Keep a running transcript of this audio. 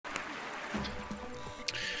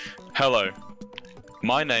Hello,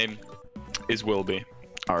 my name is Wilby,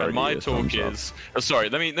 and my talk is. Oh, sorry,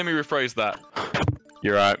 let me rephrase that.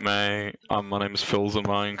 You're right, mate. My name is Philza and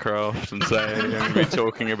Minecraft, and today I'm going to be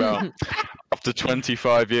talking about after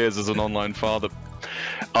 25 years as an online father.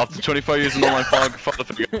 After 25 years as an online father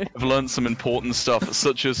figure, I've learned some important stuff,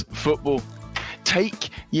 such as football. Take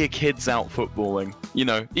your kids out footballing. You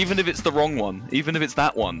know, even if it's the wrong one, even if it's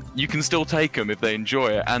that one, you can still take them if they enjoy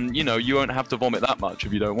it, and you know, you won't have to vomit that much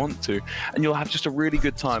if you don't want to, and you'll have just a really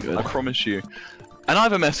good time. I promise you. And I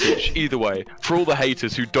have a message, either way, for all the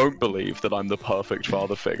haters who don't believe that I'm the perfect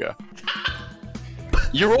father figure.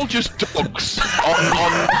 You're all just dogs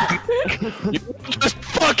you're just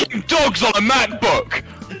fucking dogs on a MacBook!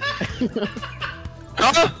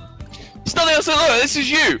 Huh? There's nothing else to look, this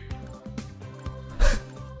is you!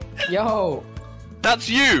 Yo! That's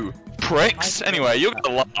you, pricks! Anyway, you're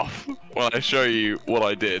gonna laugh when I show you what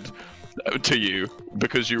I did to you,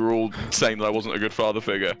 because you were all saying that I wasn't a good father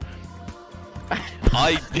figure.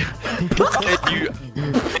 I you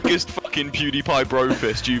biggest fucking PewDiePie bro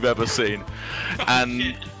fist you've ever seen,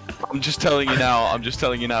 and I'm just telling you now,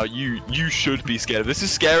 you should be scared. If this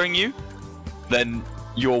is scaring you, then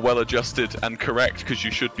you're well adjusted and correct, because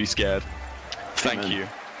you should be scared. Thank you.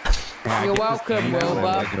 You're welcome,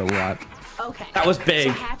 Wilbur. Okay. That was big.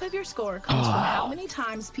 So half of your score comes from how many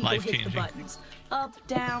times people hit the buttons. Up,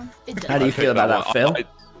 down, it does. How do you feel about that, Phil?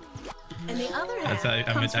 And the other half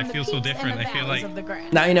I feel so different. I feel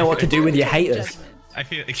like now you know what to do with your haters. I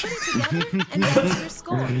feel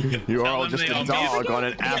you are all just a dog on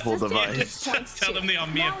an Apple device. Tell them they are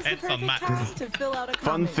mere pets on Mac.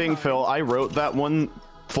 Fun thing, Phil, I wrote that one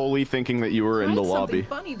fully thinking that you were in the lobby.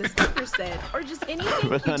 Funny the speaker said, or just anything.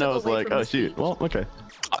 But then I was like, oh shoot. Well, okay.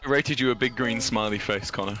 I rated you a big green smiley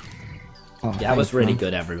face, Connor. Oh, that was really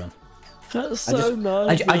good, everyone. That's so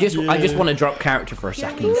nice. I just want to drop character for a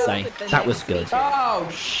second and say that was good. Oh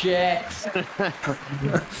shit!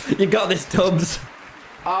 You got this, Tubbs.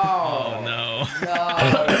 Oh no.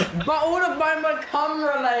 No. But all of mine were cum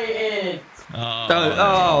related.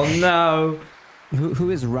 Oh no. Who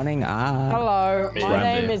is running? Hello, my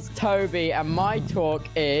name is Toby, and my talk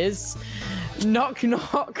is knock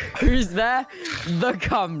knock. Who's there? The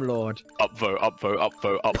cum lord. Upvote, upvote,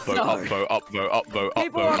 upvote, upvote, upvote, upvote, upvote,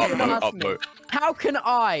 upvote, upvote. How can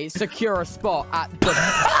I secure a spot at the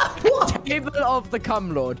table of the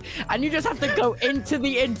cum lord? And you just have to go into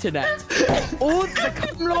the internet. All the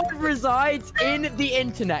cum lord resides in the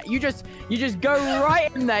internet. You just go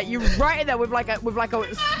right in there. You right in there with like a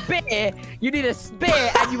spear. You need a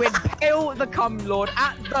spear, and you impale the cum lord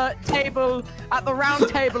at the table, at the round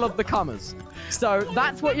table of the cummers. So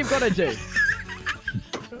that's what you've got to do.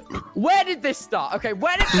 Where did this start? Okay,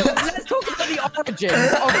 let's talk about the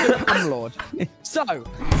origins of the cum lord. So,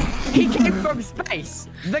 he came from space.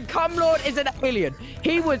 The cum lord is an alien.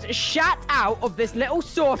 He was shat out of this little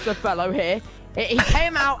saucer fellow here. He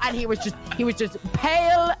came out and he was just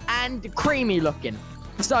pale and creamy looking.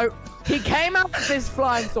 So, he came out of this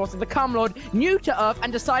flying saucer, the cum lord, new to Earth,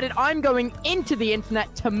 and decided, I'm going into the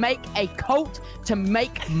internet to make a cult to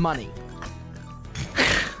make money.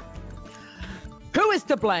 Who is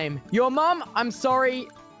to blame? Your mom? I'm sorry.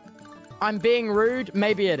 I'm being rude.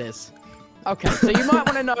 Maybe it is. Okay, so you might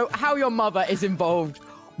want to know how your mother is involved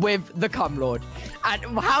with the cum lord.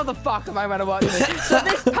 And how the fuck am I going to work this? So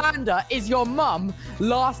this panda is your mum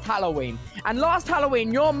last Halloween. And last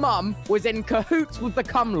Halloween, your mum was in cahoots with the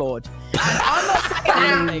cum lord. And I'm not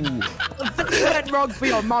saying anything. Things went wrong for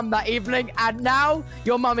your mum that evening. And now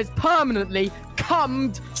your mum is permanently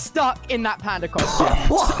cummed stuck in that panda costume.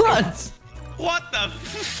 What? What the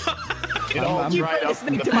fuck? I'm right up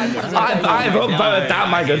in the I've upvoted that,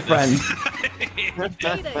 my good friend.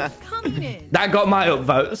 That got my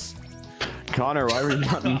upvotes. Connor, why were you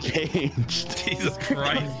not engaged? Jesus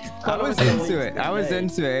Christ. I was into it. I was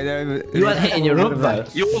into it. You weren't hitting your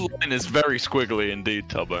upvotes. Your line is very squiggly indeed,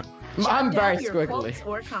 Tubbo. I'm very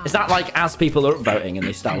squiggly. Is that like as people are upvoting and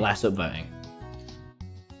they start less upvoting?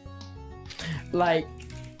 Like,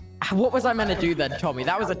 what was I meant to do then, Tommy?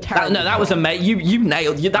 That was a terrible. No, that was amazing. You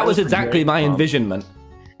nailed. That was exactly my envisionment.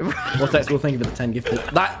 What's that school thinking of the 10 gifted?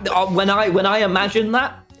 That when I imagined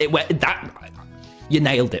that, it went that. You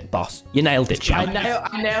nailed it, boss. You nailed it, champ.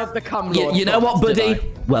 I nailed the cum lord. You know what, buddy?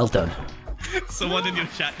 Well done. Someone in your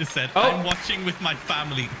chat just said, I'm watching with my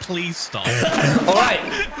family. Please stop. All right,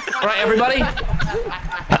 everybody.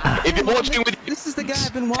 If you're watching with, this is the guy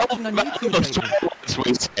I've been watching on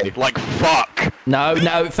YouTube. Like fuck.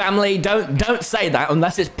 No, family, don't say that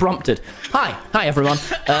unless it's prompted. Hi everyone.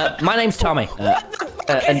 My name's Tommy.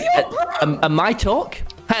 And my talk.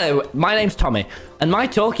 Hello, my name's Tommy, and my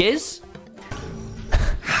talk is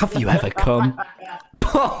Have you ever come?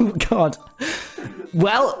 Oh, God.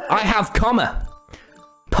 Well, I have comma.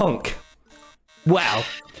 Punk. Well.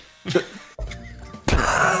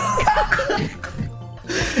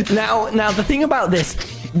 Now the thing about this,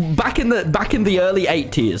 back in the early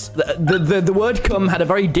 80s, the word cum had a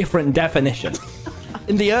very different definition.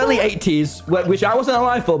 In the early 80s, which I wasn't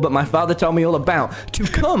alive for, but my father told me all about, to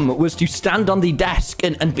cum was to stand on the desk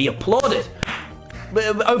and be applauded.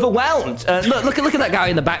 Overwhelmed. Look at that guy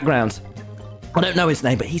in the background. I don't know his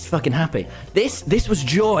name, but he's fucking happy. This was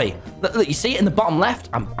joy. Look, you see it in the bottom left?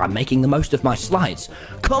 I'm making the most of my slides.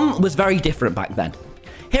 Cum was very different back then.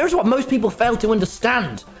 Here's what most people fail to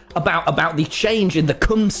understand about the change in the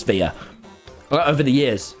cum sphere over the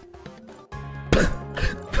years.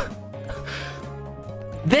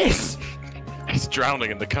 This. He's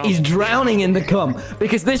drowning in the cum. He's drowning in the cum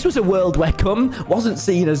because this was a world where cum wasn't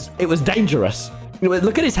seen as it was dangerous.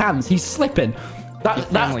 Look at his hands. He's slipping. His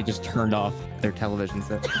family just turned off their television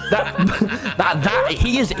set.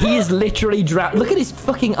 He is literally drowned. Look at his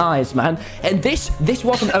fucking eyes, man. And this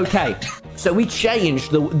wasn't okay. So we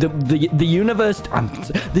changed the universe.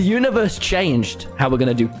 The universe changed how we're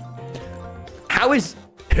gonna do.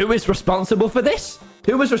 Who is responsible for this?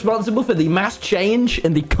 Who was responsible for the mass change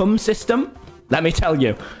in the cum system? Let me tell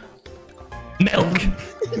you. Milk.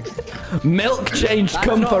 Milk changed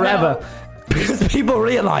cum forever. Milk. Because people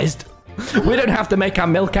realized we don't have to make our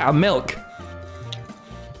milk out of milk.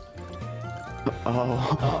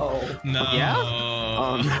 Oh. No. Yeah?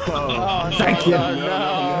 Oh, no. Thank you.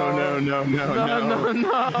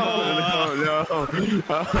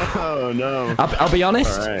 No. I'll be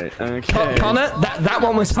honest. All right. Okay. Connor, that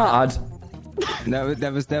one was hard. No,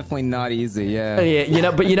 that was definitely not easy. Yeah.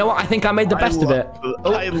 But you know what? I think I made the best of it.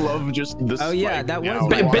 I love just the. Oh yeah, that was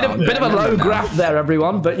Bit of a low graph there,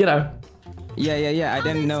 everyone. But you know. Yeah. I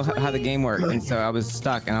didn't know how the game worked, and so I was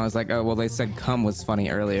stuck. And I was like, oh well, they said "cum" was funny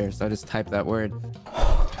earlier, so I just typed that word.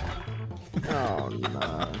 Oh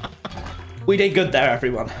no. We did good there,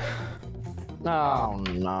 everyone. Oh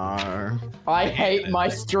no. I hate my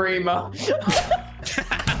streamer. There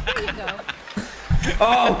you go.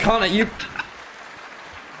 Oh, Connor, you.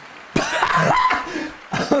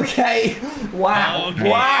 Okay. Wow. Okay.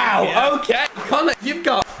 Wow. Yeah. Okay. Connor, you've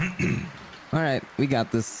got. All right, we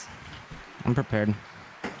got this. I'm prepared.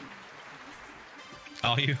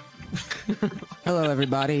 Are you? Hello,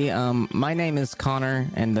 everybody. My name is Connor,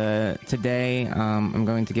 and today I'm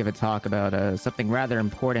going to give a talk about something rather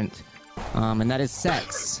important, and that is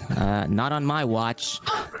sex. Not on my watch.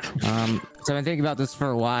 So I've been thinking about this for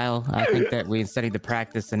a while. I think that we studied the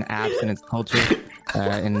practice in abstinence culture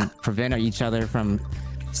and prevent each other from.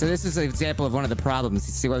 So this is an example of one of the problems.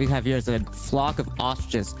 You see, what we have here is a flock of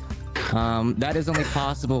ostriches. That is only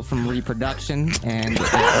possible from reproduction, and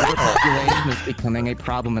overpopulation is becoming a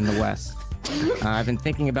problem in the West. I've been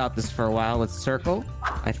thinking about this for a while. Let's circle.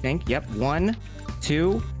 I think. Yep. 1,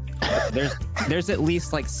 2. There's at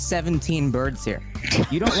least like 17 birds here.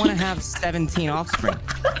 You don't want to have 17 offspring.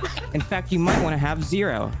 In fact, you might want to have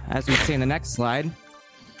 0, as we see in the next slide.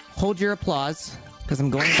 Hold your applause, because I'm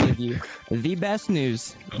going to give you the best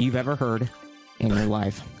news you've ever heard in your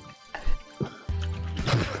life.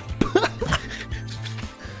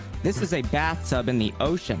 This is a bathtub in the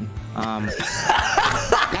ocean.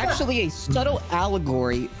 Actually, a subtle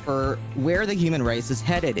allegory for where the human race is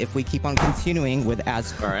headed if we keep on continuing with,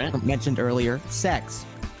 as mentioned earlier, sex.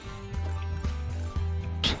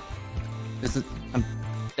 This is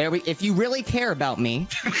if you really care about me,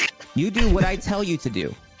 you do what I tell you to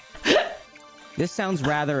do. This sounds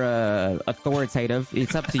rather authoritative.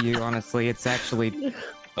 It's up to you, honestly. It's actually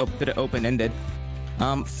a bit open-ended.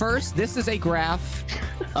 First, this is a graph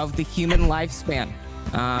of the human lifespan.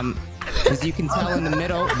 As you can tell in the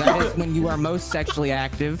middle, that is when you are most sexually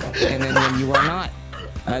active, and then when you are not.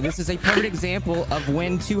 This is a perfect example of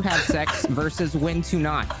when to have sex versus when to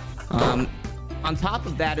not. On top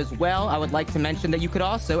of that as well, I would like to mention that you could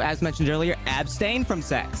also, as mentioned earlier, abstain from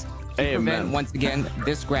sex to prevent, once again,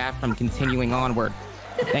 this graph from continuing onward.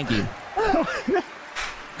 Thank you.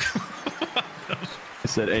 I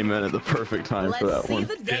said amen at the perfect time for that one.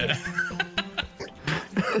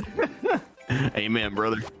 Amen,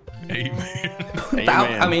 brother. Amen.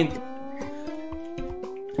 I mean.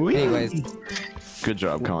 Anyways. Good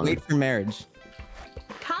job, Connor. Wait for marriage.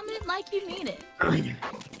 Comment like you mean it.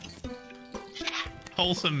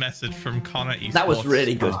 Wholesome message from Connor Esports. That was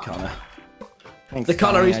really good, Connor. Thanks, The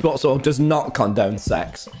Connor Connie. Esports Org does not condone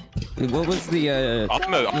sex. What was the?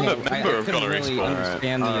 I'm a member of Connor really Esports.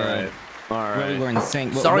 understand All right. where we were in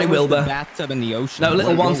sync. Sorry, what was Wilbur. the bathtub in the ocean. No,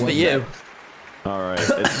 little What one's was for you. that? All right.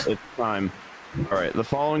 It's time. All right, the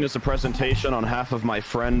following is a presentation on behalf of my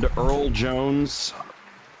friend Earl Jones.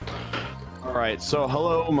 All right, so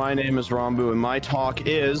hello, my name is Ranboo, and my talk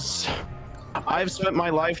is... I've spent my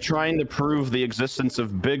life trying to prove the existence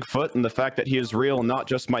of Bigfoot and the fact that he is real, and not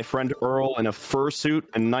just my friend Earl in a fursuit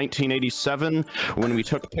in 1987 when we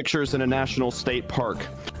took pictures in a national state park.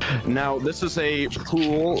 Now, this is a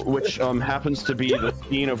pool which happens to be the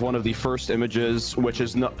scene of one of the first images, which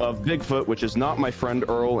is of Bigfoot, which is not my friend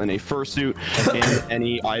Earl in a fursuit in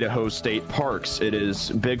any Idaho state parks. It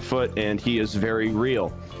is Bigfoot, and he is very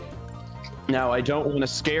real. Now, I don't want to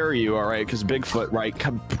scare you, all right, because Bigfoot, right,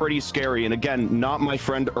 pretty scary. And again, not my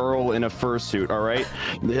friend Earl in a fursuit, all right?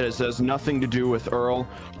 This has nothing to do with Earl.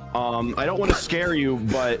 I don't want to scare you,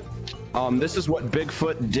 but this is what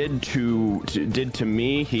Bigfoot did to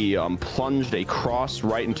me. He plunged a cross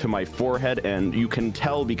right into my forehead, and you can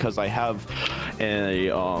tell because I have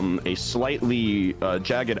a slightly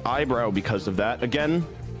jagged eyebrow because of that. Again,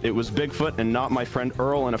 it was Bigfoot and not my friend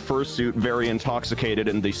Earl in a fursuit, very intoxicated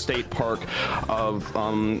in the state park of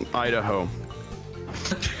Idaho.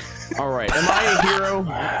 All right, am I a hero?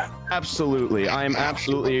 Absolutely. I am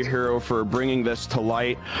absolutely a hero for bringing this to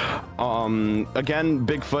light. Again,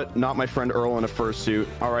 Bigfoot, not my friend Earl in a fursuit.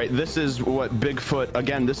 All right, this is what Bigfoot,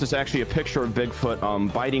 again, this is actually a picture of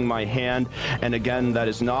Bigfoot biting my hand. And again, that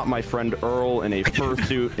is not my friend Earl in a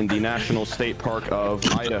fursuit in the National State Park of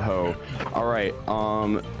Idaho. All right,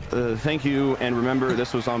 thank you. And remember,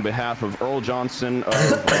 this was on behalf of Earl Johnson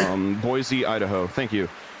of Boise, Idaho. Thank you.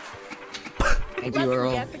 Thank you,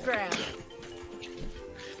 Earl.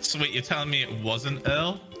 Sweet, you're telling me it wasn't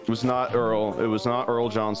Earl? It was not Earl. It was not Earl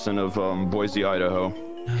Johnson of Boise, Idaho.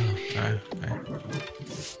 Okay.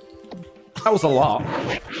 That was a lot.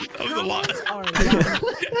 That was a lot.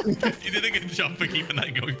 You did a good job for keeping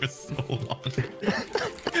that going for so long.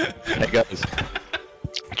 Hey guys, do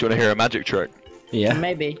you want to hear a magic trick? Yeah.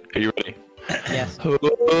 Maybe. Are you ready? Yes.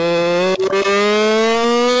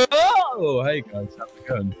 Oh, hey guys, how's it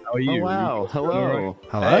going? How are you? Oh, wow. Hello.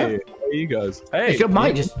 Hello? Hey, how are you guys? Hey. Is your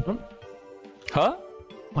mic just... Huh?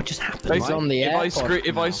 What just happened? It's on the air.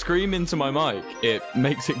 If I scream into my mic, it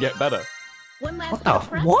makes it get better. One last What the-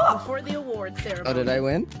 press what? before the awards ceremony. Oh, did I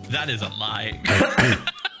win? That is a lie.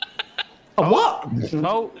 A what?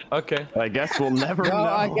 Oh, okay. I guess we'll never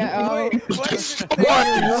know. The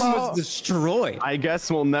room was destroyed. I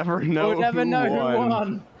guess we'll never know. We'll never know who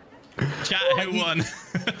won. Chat, who won?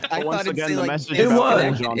 I once again, the message It about was.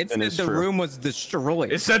 Earl Johnson is true. was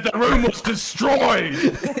destroyed. It said the room was destroyed!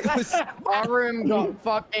 Our room got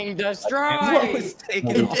fucking destroyed.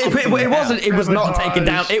 It wasn't. It was not taken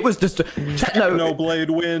down. It was just... Technoblade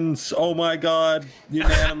wins. Oh my god.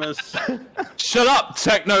 Unanimous. Shut up,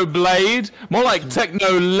 Technoblade! More like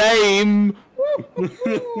Techno Lame!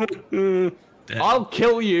 I'll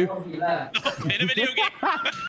kill you. In a video game.